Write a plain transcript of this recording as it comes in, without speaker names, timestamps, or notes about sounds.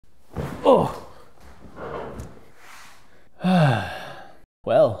Oh.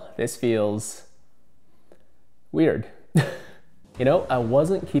 Well, this feels weird. You know, I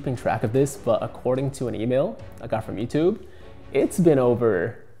wasn't keeping track of this, but according to an email I got from YouTube, it's been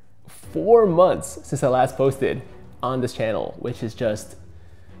over 4 months since I last posted on this channel, which is just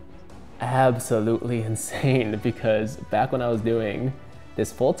absolutely insane because back when I was doing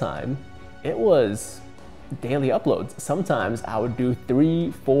this full time, it was daily uploads. Sometimes I would do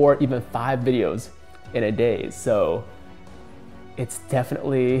 3, 4, even 5 videos in a day. So it's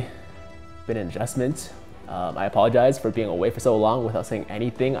definitely been an adjustment. I apologize for being away for so long without saying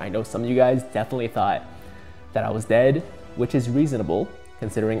anything. I know some of you guys definitely thought that I was dead, which is reasonable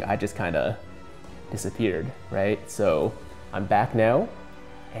considering I just kind of disappeared, right? So I'm back now,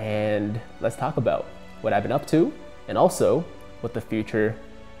 and let's talk about what I've been up to and also what the future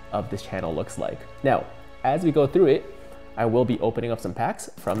of this channel looks like. Now, as we go through it, I will be opening up some packs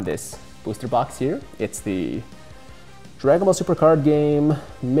from this booster box here. It's the Dragon Ball Super Card Game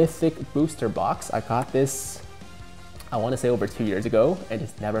Mythic Booster Box. I got this, I want to say over 2 years ago, and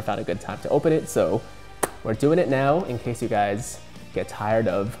just never found a good time to open it. So we're doing it now in case you guys get tired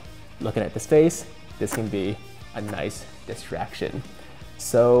of looking at this face. This can be a nice distraction.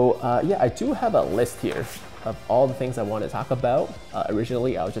 So yeah, I do have a list here of all the things I want to talk about.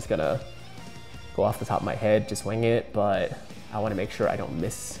 Originally, I was just gonna go off the top of my head, just wing it, but I want to make sure I don't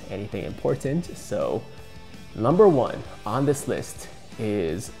miss anything important. So number 1 on this list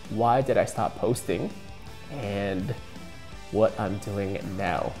is why did I stop posting and what I'm doing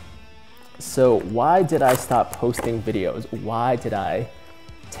now. So why did I stop posting videos? Why did I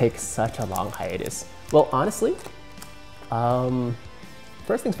take such a long hiatus? Well, honestly,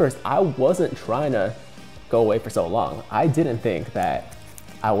 first things first, I wasn't trying to go away for so long. I didn't think that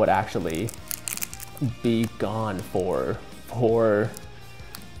I would actually be gone for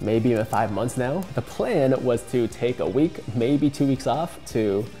maybe even 5 months now. The plan was to take a week, maybe 2 weeks off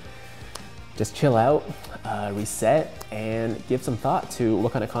to just chill out, reset, and give some thought to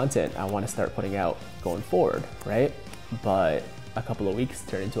what kind of content I want to start putting out going forward, right? But a couple of weeks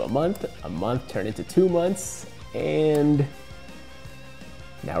turned into a month turned into 2 months, and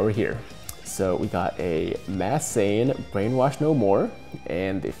now we're here. So we got a Mass Sane Brainwash No More,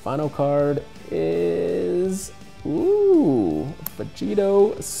 and the final card is, ooh,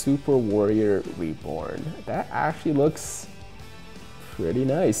 Vegito Super Warrior Reborn. That actually looks pretty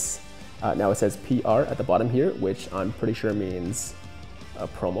nice. Now it says PR at the bottom here, which I'm pretty sure means a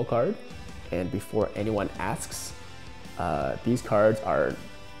promo card. And before anyone asks, these cards are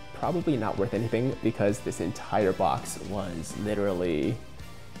probably not worth anything because this entire box was literally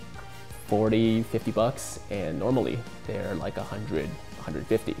 40, 50 bucks, and normally they're like 100,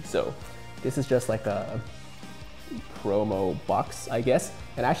 150. So this is just like a promo box, I guess.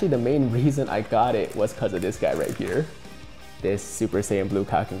 And actually the main reason I got it was because of this guy right here, this Super Saiyan Blue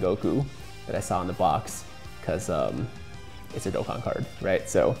Kaken Goku that I saw in the box, because it's a Dokkan card, right?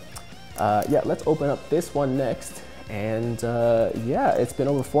 So yeah, let's open up this one next. And yeah, it's been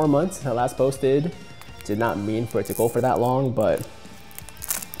over 4 months since I last posted. Did not mean for it to go for that long, but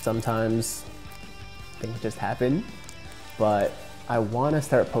sometimes things just happen. But I want to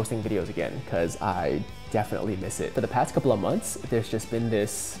start posting videos again because I definitely miss it. For the past couple of months, there's just been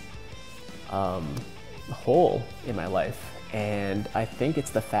this hole in my life. And I think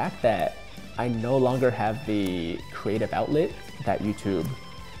it's the fact that I no longer have the creative outlet that YouTube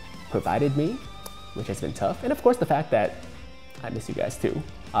provided me, which has been tough. And of course, the fact that I miss you guys too,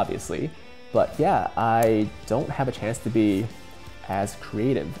 obviously. But yeah, I don't have a chance to be as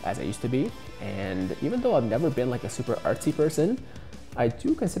creative as I used to be. And even though I've never been like a super artsy person, I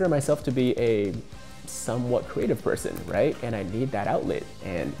do consider myself to be a somewhat creative person, right? And I need that outlet,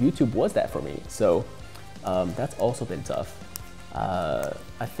 and YouTube was that for me. So that's also been tough.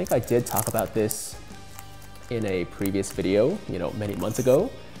 I think I did talk about this in a previous video, you know, many months ago.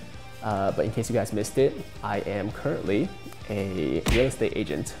 But in case you guys missed it, I am currently a real estate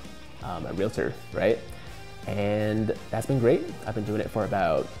agent, a realtor, right? And that's been great. I've been doing it for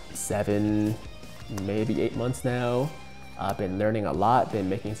about 7, maybe 8 months now. I've been learning a lot, been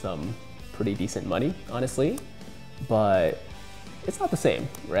making some pretty decent money, honestly, but it's not the same,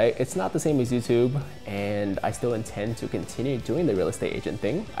 right? It's not the same as YouTube, and I still intend to continue doing the real estate agent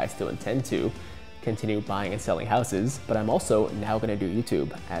thing. I still intend to continue buying and selling houses, but I'm also now gonna do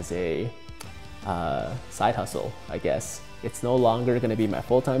YouTube as a side hustle, I guess. It's no longer gonna be my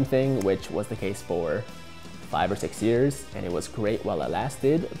full-time thing, which was the case for 5 or 6 years, and it was great while it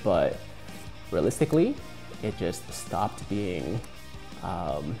lasted, but realistically, it just stopped being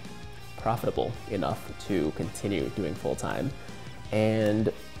profitable enough to continue doing full-time.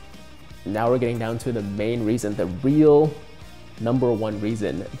 And now we're getting down to the main reason, the real #1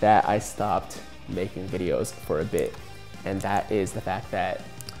 reason that I stopped making videos for a bit. And that is the fact that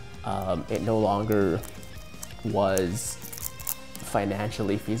it no longer was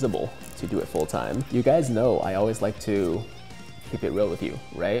financially feasible to do it full time. You guys know I always like to keep it real with you,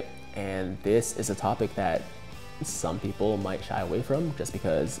 right? And this is a topic that some people might shy away from just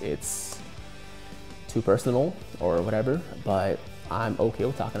because it's too personal or whatever, but I'm okay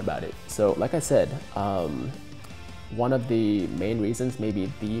with talking about it. So like I said, one of the main reasons,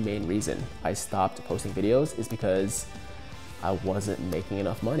 maybe the main reason I stopped posting videos is because I wasn't making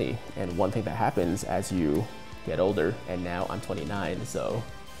enough money. And one thing that happens as you get older, and now I'm 29, so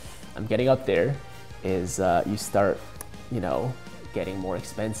I'm getting up there, is you start, getting more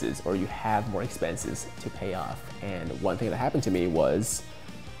expenses, or you have more expenses to pay off. And one thing that happened to me was,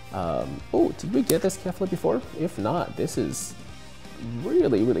 oh, did we get this kefla before? If not, this is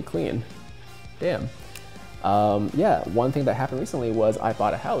really, really clean. Damn. Yeah, one thing that happened recently was I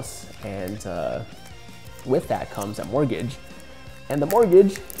bought a house, and with that comes a mortgage. And the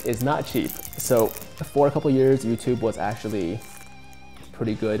mortgage is not cheap. So for a couple years, YouTube was actually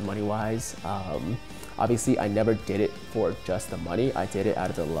pretty good money-wise. Obviously, I never did it for just the money. I did it out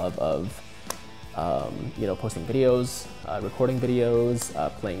of the love of, posting videos, recording videos,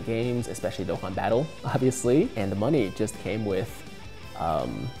 playing games, especially Dokkan Battle, obviously. And the money just came with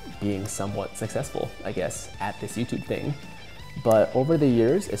being somewhat successful, I guess, at this YouTube thing. But over the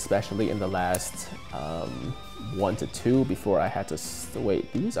years, especially in the last 1 to 2 before I had to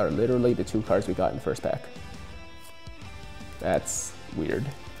wait, these are literally the 2 cards we got in the first pack. That's weird.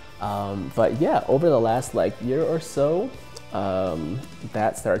 But yeah, over the last year or so,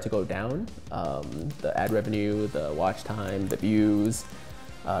 that started to go down. The ad revenue, the watch time, the views,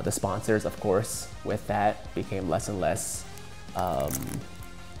 the sponsors, of course, with that became less and less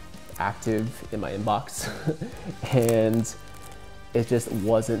active in my inbox. And it just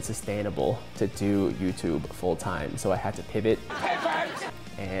wasn't sustainable to do YouTube full time. So I had to pivot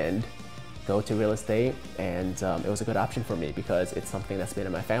and go to real estate. And it was a good option for me because it's something that's been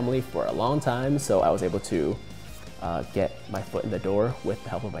in my family for a long time. So I was able to get my foot in the door with the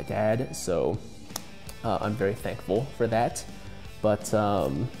help of my dad. So I'm very thankful for that. But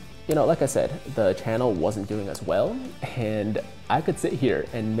like I said, the channel wasn't doing as well. And I could sit here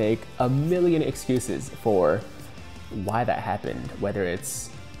and make a million excuses for why that happened, whether it's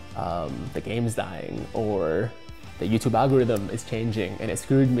the game's dying, or the YouTube algorithm is changing and it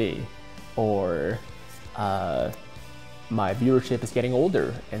screwed me, or my viewership is getting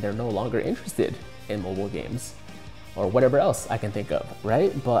older and they're no longer interested in mobile games, or whatever else I can think of,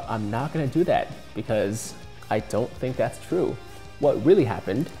 right? But I'm not gonna do that because I don't think that's true. What really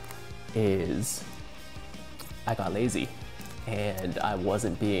happened is I got lazy and I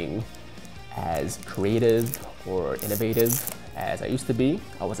wasn't being as creative or innovative as I used to be.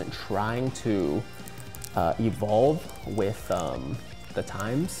 I wasn't trying to evolve with the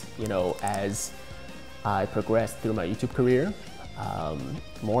times. As I progressed through my YouTube career,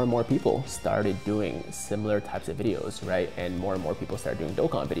 more and more people started doing similar types of videos, right? And more people started doing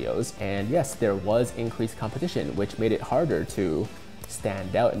Dokkan videos. And yes, there was increased competition, which made it harder to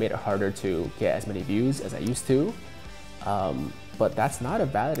stand out. It made it harder to get as many views as I used to. But that's not a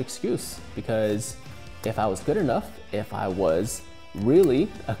valid excuse, because if I was good enough, if I was really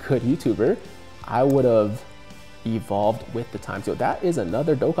a good YouTuber, I would have evolved with the time. So that is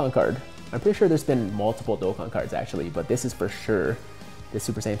another Dokkan card. I'm pretty sure there's been multiple Dokkan cards actually, but this is for sure. This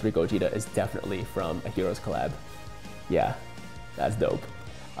Super Saiyan 3 Gogeta is definitely from a Heroes collab. Yeah, that's dope.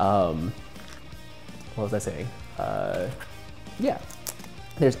 What was I saying? Yeah,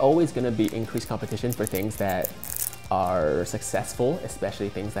 there's always gonna be increased competition for things that are successful, especially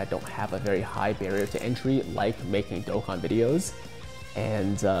things that don't have a very high barrier to entry, like making Dokkan videos.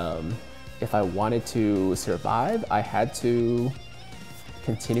 And if I wanted to survive, I had to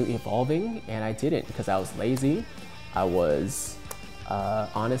continue evolving, and I didn't because I was lazy. I was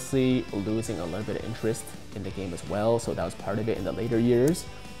honestly losing a little bit of interest in the game as well, so that was part of it in the later years.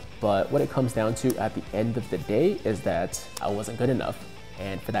 But what it comes down to at the end of the day is that I wasn't good enough.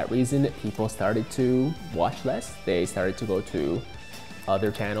 And for that reason, people started to watch less. They started to go to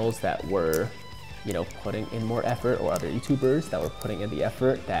other channels that were, putting in more effort, or other YouTubers that were putting in the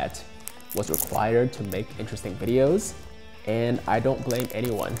effort that was required to make interesting videos. And I don't blame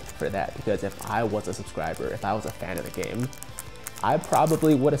anyone for that, because if I was a subscriber, if I was a fan of the game, I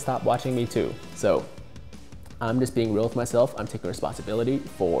probably would have stopped watching me too. So I'm just being real with myself. I'm taking responsibility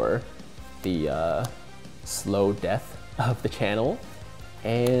for the slow death of the channel.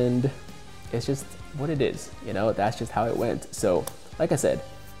 And it's just what it is, that's just how it went. So like I said,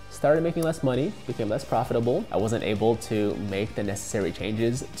 started making less money, became less profitable. I wasn't able to make the necessary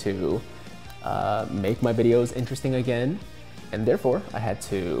changes to make my videos interesting again. And therefore, I had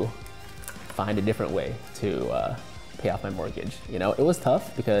to find a different way to pay off my mortgage. You know, it was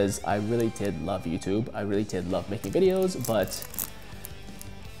tough because I really did love YouTube. I really did love making videos, but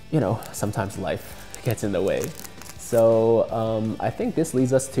you know, sometimes life gets in the way. So I think this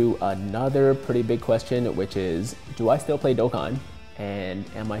leads us to another pretty big question, which is, do I still play Dokkan? And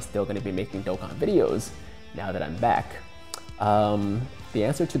am I still gonna be making Dokkan videos now that I'm back? The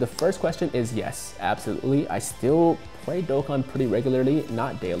answer to the first question is yes, absolutely. I still play Dokkan pretty regularly,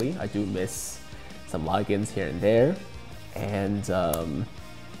 not daily. I do miss some logins here and there. And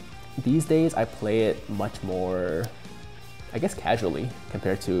these days I play it much more, I guess, casually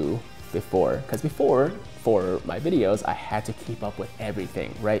compared to before. Because before, for my videos, I had to keep up with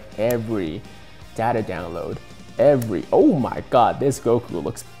everything, right? Every data download, oh my God, this Goku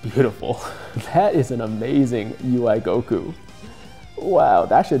looks beautiful. That is an amazing UI Goku. Wow,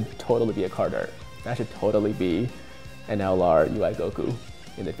 that should totally be a card art. That should totally be an LR UI Goku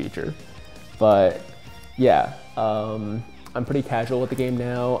in the future. But yeah, I'm pretty casual with the game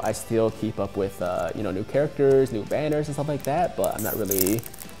now. I still keep up with you know, new characters, new banners and stuff like that, but I'm not really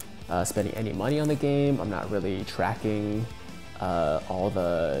spending any money on the game. I'm not really tracking all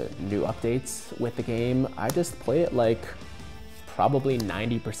the new updates with the game. I just play it like probably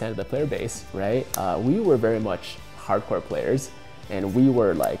 90% of the player base, right? We were very much hardcore players, and we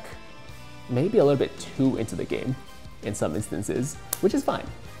were like maybe a little bit too into the game in some instances, which is fine,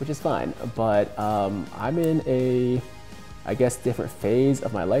 But I'm in a, I guess, different phase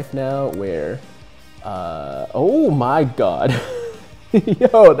of my life now where, oh my God,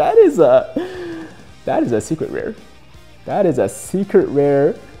 yo, that is a secret rare. That is a secret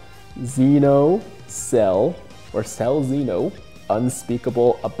rare Xeno Cell, or Cell Xeno,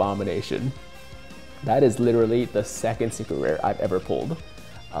 Unspeakable Abomination. That is literally the second secret rare I've ever pulled.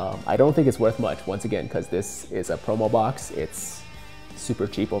 I don't think it's worth much, once again, because this is a promo box. It's super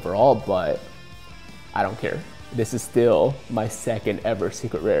cheap overall, but I don't care. This is still my second ever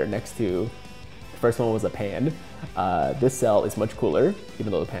secret rare, next to, the first one was a pan. This cell is much cooler,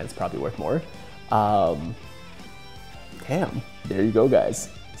 even though the pan's probably worth more. Damn, there you go, guys.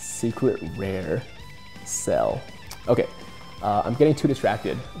 Secret rare cell. Okay, I'm getting too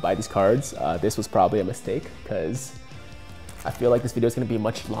distracted by these cards. This was probably a mistake, because I feel like this video is going to be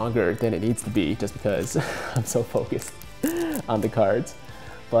much longer than it needs to be, just because I'm so focused on the cards.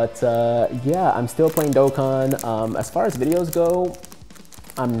 But yeah, I'm still playing Dokkan. As far as videos go,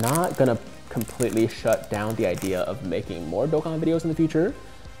 I'm not gonna completely shut down the idea of making more Dokkan videos in the future,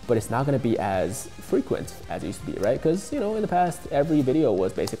 but it's not gonna be as frequent as it used to be, right? Because, you know, in the past, every video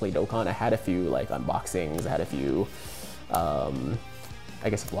was basically Dokkan. I had a few like unboxings, I had a few, I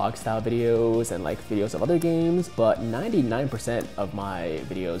guess, vlog style videos and like videos of other games, but 99% of my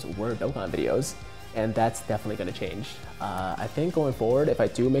videos were Dokkan videos. And that's definitely gonna change. I think going forward, if I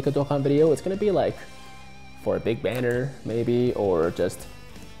do make a Dokkan video, it's gonna be like for a big banner maybe, or just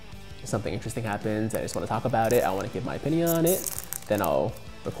something interesting happens and I just wanna talk about it, I wanna give my opinion on it, then I'll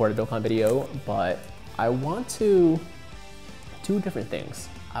record a Dokkan video. But I want to do different things.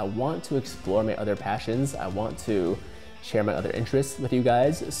 I want to explore my other passions. I want to share my other interests with you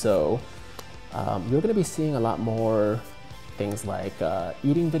guys. So you're gonna be seeing a lot more things like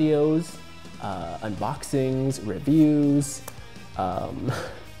eating videos, unboxings, reviews,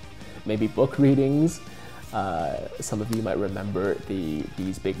 maybe book readings. Some of you might remember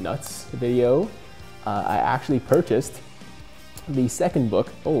These Big Nuts video. I actually purchased the second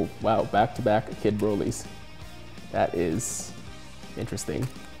book. Oh wow, back-to-back Kid Broly's. That is interesting.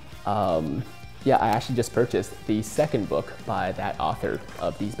 Yeah, I actually just purchased the second book by that author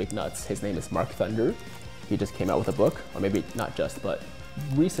of These Big Nuts. His name is Mark Thunder. He just came out with a book, or maybe not just, but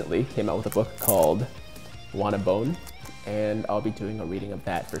recently came out with a book called Wanna Bone, and I'll be doing a reading of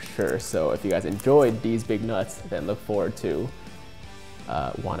that for sure. So if you guys enjoyed These Big Nuts, then look forward to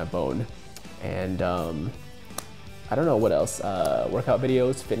Wanna Bone. And I don't know what else, workout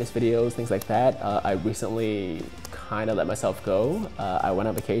videos, fitness videos, things like that. I recently kind of let myself go. I went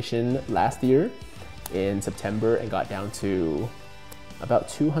on vacation last year in September and got down to about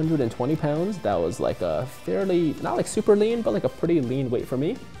 220 pounds. That was like a fairly, not like super lean, but like a pretty lean weight for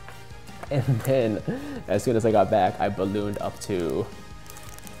me. And then as soon as I got back, I ballooned up to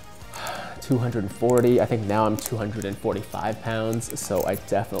 240. I think now I'm 245 pounds. So I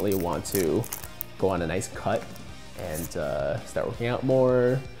definitely want to go on a nice cut and start working out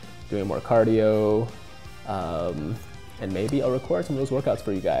more, doing more cardio. And maybe I'll record some of those workouts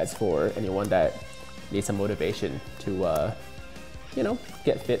for you guys, for anyone that needs some motivation to you know,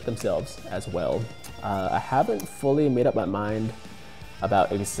 get fit themselves as well. I haven't fully made up my mind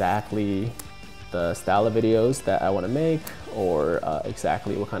about exactly the style of videos that I want to make, or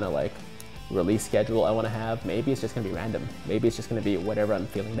exactly what kind of like release schedule I want to have. Maybe it's just gonna be random. Maybe it's just gonna be whatever I'm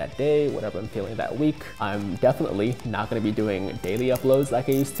feeling that day, whatever I'm feeling that week. I'm definitely not gonna be doing daily uploads like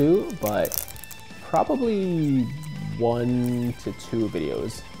I used to, but probably 1 to 2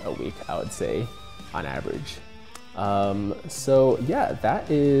 videos a week, I would say, on average. So yeah,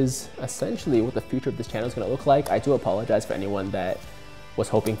 that is essentially what the future of this channel is gonna look like. I do apologize for anyone that was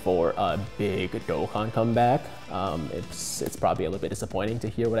hoping for a big Dokkan comeback. It's probably a little bit disappointing to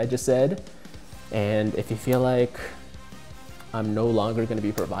hear what I just said. And if you feel like I'm no longer going to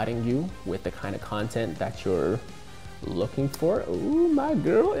be providing you with the kind of content that you're looking for, ooh, my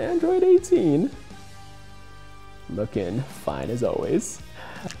girl, Android 18. Looking fine as always.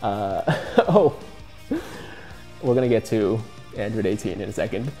 Oh, we're going to get to Android 18 in a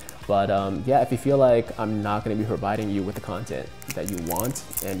second. But yeah, if you feel like I'm not going to be providing you with the content that you want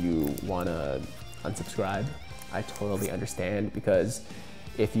and you want to unsubscribe, I totally understand, because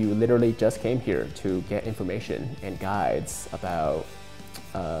if you literally just came here to get information and guides about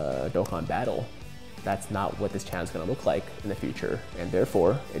Dokkan Battle, that's not what this channel is going to look like in the future, and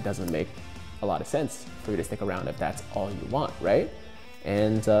therefore it doesn't make a lot of sense for you to stick around if that's all you want, right?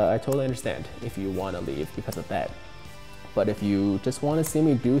 And I totally understand if you want to leave because of that. But if you just want to see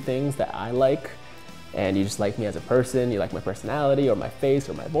me do things that I like, and you just like me as a person, you like my personality or my face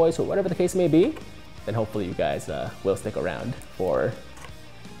or my voice or whatever the case may be, then hopefully you guys will stick around for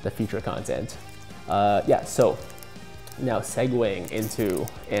the future content. Yeah, so now segueing into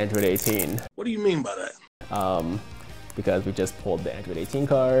Android 18. What do you mean by that? Because we just pulled the Android 18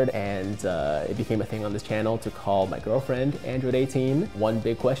 card, and it became a thing on this channel to call my girlfriend Android 18. One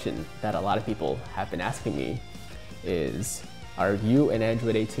big question that a lot of people have been asking me is, are you and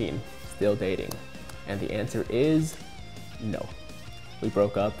Android 18 still dating? And the answer is no. We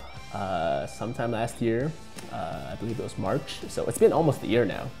broke up sometime last year. I believe it was March. So it's been almost a year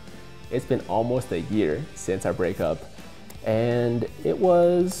now. It's been almost a year since our breakup. And it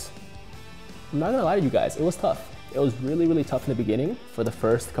was, I'm not gonna lie to you guys, it was tough. It was really, really tough in the beginning. For the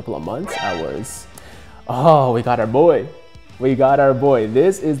first couple of months, I was, oh, we got our boy. We got our boy.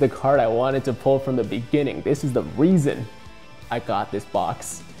 This is the card I wanted to pull from the beginning. This is the reason I got this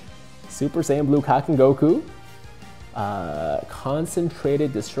box. Super Saiyan Blue Kaken Goku.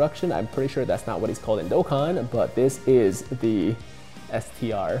 Concentrated Destruction. I'm pretty sure that's not what he's called in Dokkan, but this is the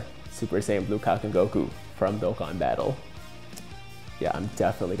STR Super Saiyan Blue Kaken Goku from Dokkan Battle. Yeah, I'm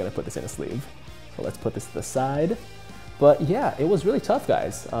definitely gonna put this in a sleeve. So let's put this to the side. But yeah, it was really tough,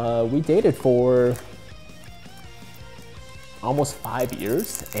 guys. We dated for almost 5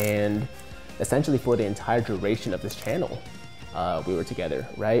 years, and essentially for the entire duration of this channel, we were together,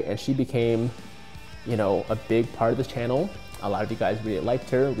 right? And she became, you know, a big part of this channel. A lot of you guys really liked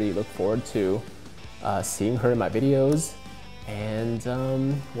her, really look forward to seeing her in my videos. And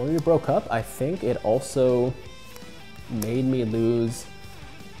when we broke up, I think it also made me lose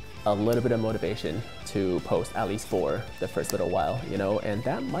a little bit of motivation to post, at least for the first little while, you know? And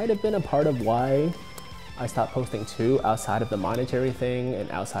that might have been a part of why I stopped posting too, outside of the monetary thing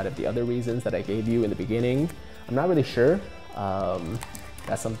and outside of the other reasons that I gave you in the beginning. I'm not really sure.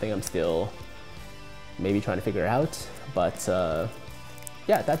 That's something I'm still maybe trying to figure out, but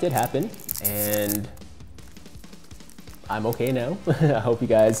yeah, that did happen, and I'm okay now. I hope you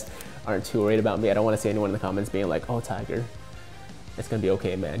guys aren't too worried about me. I don't want to see anyone in the comments being like, oh, Tiger, it's gonna be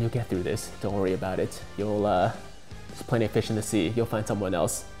okay, man. You'll get through this. Don't worry about it. There's plenty of fish in the sea. You'll find someone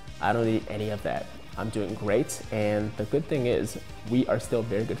else. I don't need any of that. I'm doing great, and the good thing is we are still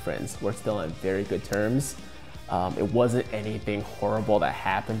very good friends. We're still on very good terms. It wasn't anything horrible that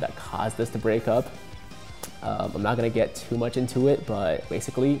happened that caused us to break up. I'm not gonna get too much into it, but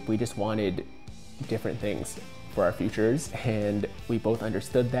basically we just wanted different things for our futures, and we both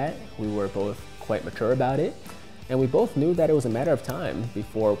understood that. We were both quite mature about it, and we both knew that it was a matter of time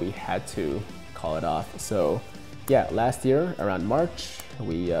before we had to call it off. So yeah, last year around March,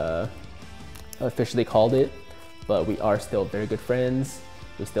 we officially called it, but we are still very good friends.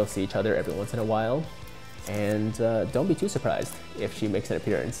 We still see each other every once in a while, and don't be too surprised if she makes an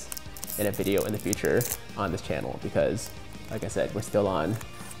appearance in a video in the future on this channel, because like I said, we're still on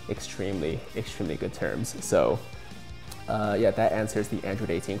extremely, extremely good terms. So yeah, that answers the Android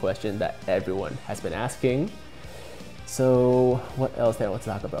 18 question that everyone has been asking. So what else did I want to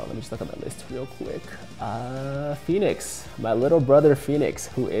talk about? Let me just look at my list real quick. Phoenix, my little brother Phoenix,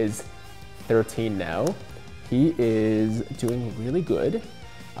 who is 13 now. He is doing really good.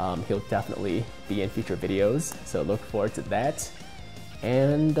 He'll definitely be in future videos, so look forward to that.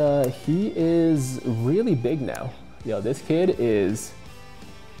 And he is really big now. Yo, this kid is,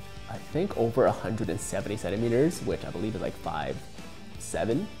 I think, over 170 centimeters, which I believe is like 5'7"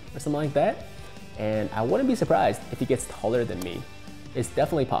 or something like that. And I wouldn't be surprised if he gets taller than me. It's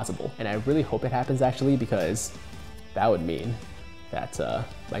definitely possible. And I really hope it happens actually, because that would mean that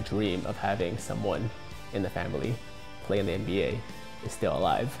my dream of having someone in the family play in the NBA is still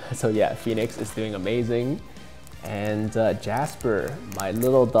alive. So yeah, Phoenix is doing amazing. And Jasper, my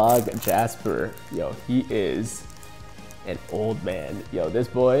little dog Jasper, yo, he is an old man. Yo, this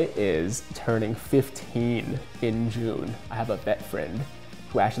boy is turning 15 in June. I have a vet friend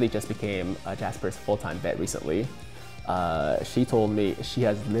who actually just became Jasper's full-time vet recently. She told me she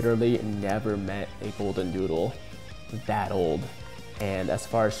has literally never met a golden doodle that old. And as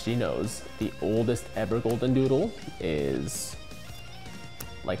far as she knows, the oldest ever golden doodle is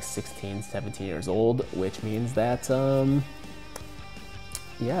like 16, 17 years old, which means that,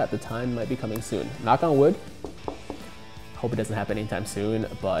 yeah, the time might be coming soon. Knock on wood. Hope it doesn't happen anytime soon,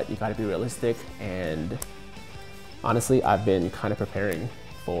 but you gotta be realistic. And honestly, I've been kind of preparing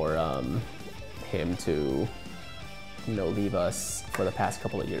for him to, you know, leave us for the past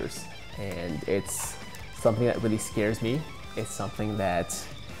couple of years. And it's something that really scares me. It's something that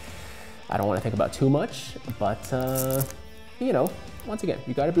I don't want to think about too much, but you know, once again,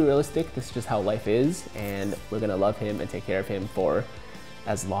 you gotta be realistic. This is just how life is, and we're gonna love him and take care of him for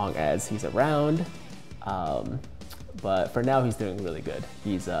as long as he's around. But for now, he's doing really good.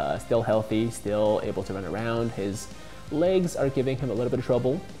 He's still healthy, still able to run around. His legs are giving him a little bit of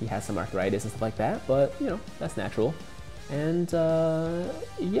trouble. He has some arthritis and stuff like that, but you know, that's natural. And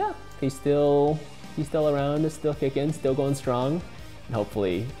yeah, he's still around, still kicking, still going strong. And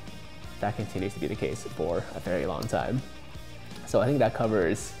hopefully that continues to be the case for a very long time. So I think that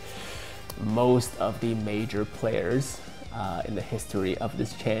covers most of the major players in the history of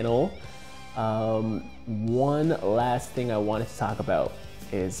this channel. One last thing I wanted to talk about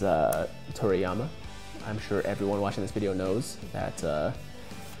is Toriyama. I'm sure everyone watching this video knows that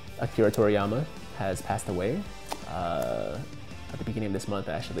Akira Toriyama has passed away at the beginning of this month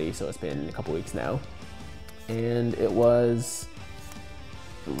actually, so it's been a couple weeks now. And it was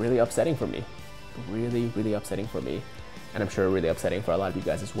really upsetting for me. Really upsetting for me. And I'm sure really upsetting for a lot of you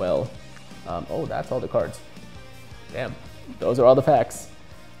guys as well. Oh, that's all the cards. Damn, those are all the facts.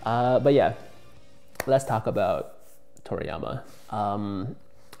 But yeah, let's talk about Toriyama.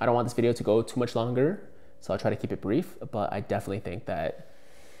 I don't want this video to go too much longer, so I'll try to keep it brief, but I definitely think that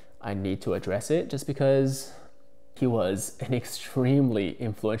I need to address it just because he was an extremely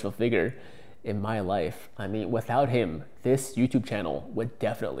influential figure in my life. I mean, without him, this YouTube channel would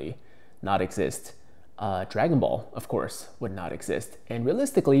definitely not exist. Dragon Ball, of course, would not exist. And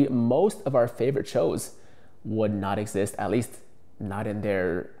realistically, most of our favorite shows would not exist, at least not in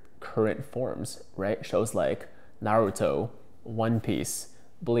their current forms, right? Shows like Naruto, One Piece,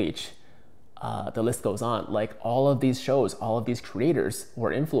 Bleach, the list goes on. Like all of these shows, all of these creators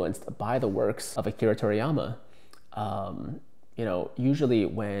were influenced by the works of Akira Toriyama. You know, usually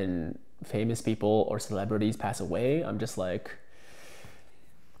when famous people or celebrities pass away, I'm just like,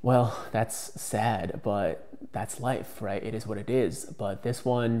 well, that's sad, but that's life, right? It is what it is. But this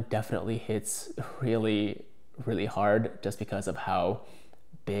one definitely hits really hard just because of how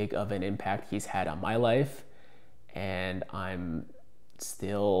big of an impact he's had on my life. And I'm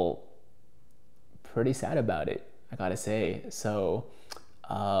still pretty sad about it, I gotta say. So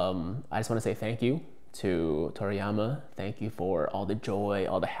I just want to say thank you to Toriyama. Thank you for all the joy,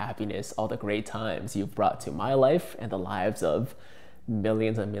 all the happiness, all the great times you've brought to my life and the lives of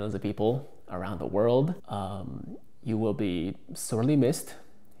millions and millions of people around the world. You will be sorely missed.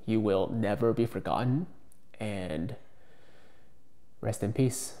 You will never be forgotten, and rest in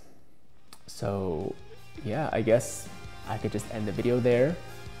peace. So yeah, I guess I could just end the video there,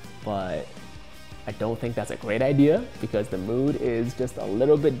 but I don't think that's a great idea because the mood is just a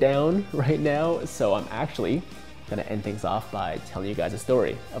little bit down right now. So I'm actually gonna end things off by telling you guys a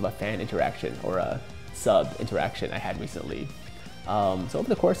story of a fan interaction or a sub interaction I had recently. So over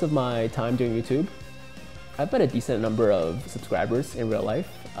the course of my time doing YouTube, I've met a decent number of subscribers in real life,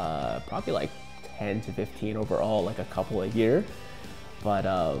 probably like 10 to 15 overall, like a couple a year. But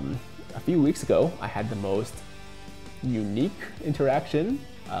a few weeks ago, I had the most unique interaction.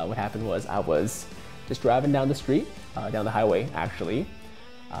 What happened was I was just driving down the street, down the highway actually.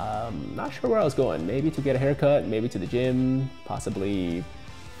 Not sure where I was going, maybe to get a haircut, maybe to the gym, possibly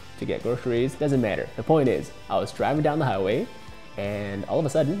to get groceries, doesn't matter. The point is, I was driving down the highway and all of a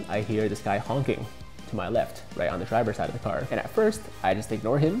sudden I hear this guy honking to my left, right on the driver's side of the car. And at first I just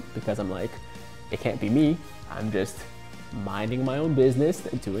ignore him because I'm like, it can't be me. I'm just minding my own business,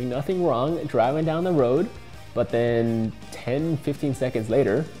 doing nothing wrong, driving down the road, but then 10, 15 seconds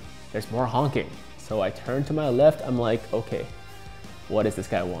later, there's more honking. So I turn to my left, I'm like, okay, what does this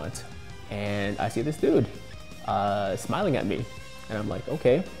guy want? And I see this dude smiling at me. And I'm like,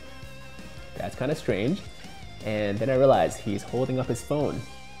 okay, that's kind of strange. And then I realize he's holding up his phone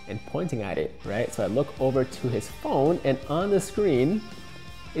and pointing at it, right? So I look over to his phone, and on the screen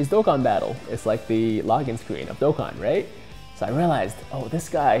is Dokkan Battle. It's like the login screen of Dokkan, right? So I realized, oh, this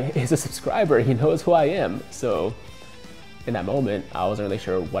guy is a subscriber. He knows who I am. So in that moment, I wasn't really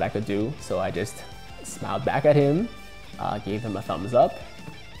sure what I could do. So I just smiled back at him, gave him a thumbs up,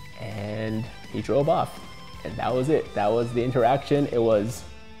 and he drove off. And that was it. That was the interaction. It was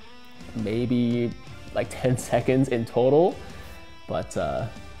maybe like 10 seconds in total, but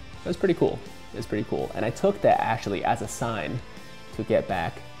it was pretty cool. It was pretty cool. And I took that actually as a sign to get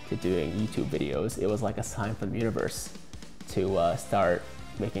back to doing YouTube videos. It was like a sign from the universe to start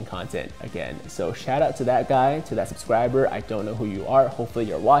making content again. So shout out to that guy, to that subscriber. I don't know who you are. Hopefully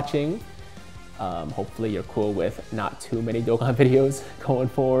you're watching. Hopefully you're cool with not too many Dokkan videos going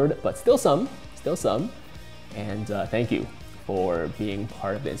forward, but still some. And thank you for being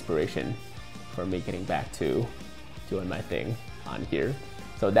part of the inspiration for me getting back to doing my thing on here.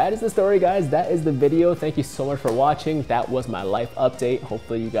 So that is the story, guys. That is the video. Thank you so much for watching. That was my life update.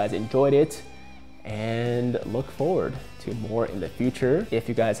 Hopefully you guys enjoyed it, and look forward to more in the future. If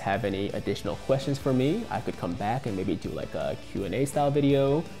you guys have any additional questions for me, I could come back and maybe do like a Q&A style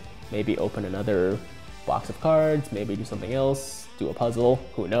video, maybe open another box of cards, maybe do something else, do a puzzle,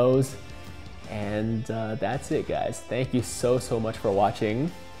 who knows. And that's it, guys. Thank you so much for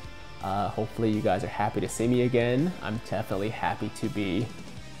watching. Hopefully you guys are happy to see me again. I'm definitely happy to be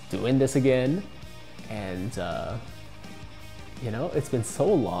doing this again. And you know, it's been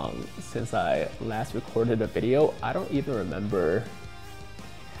so long since I last recorded a video. I don't even remember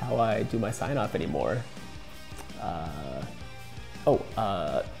how I do my sign off anymore.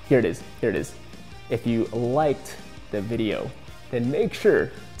 Here it is. If you liked the video, then make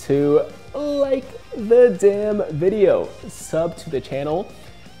sure to like the damn video. Sub to the channel.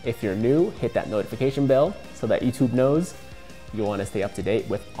 If you're new, hit that notification bell so that YouTube knows you want to stay up to date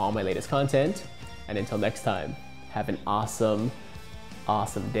with all my latest content. And until next time, have an awesome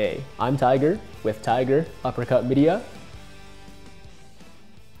day. I'm Tiger with Tiger Uppercut Media,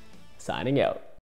 signing out.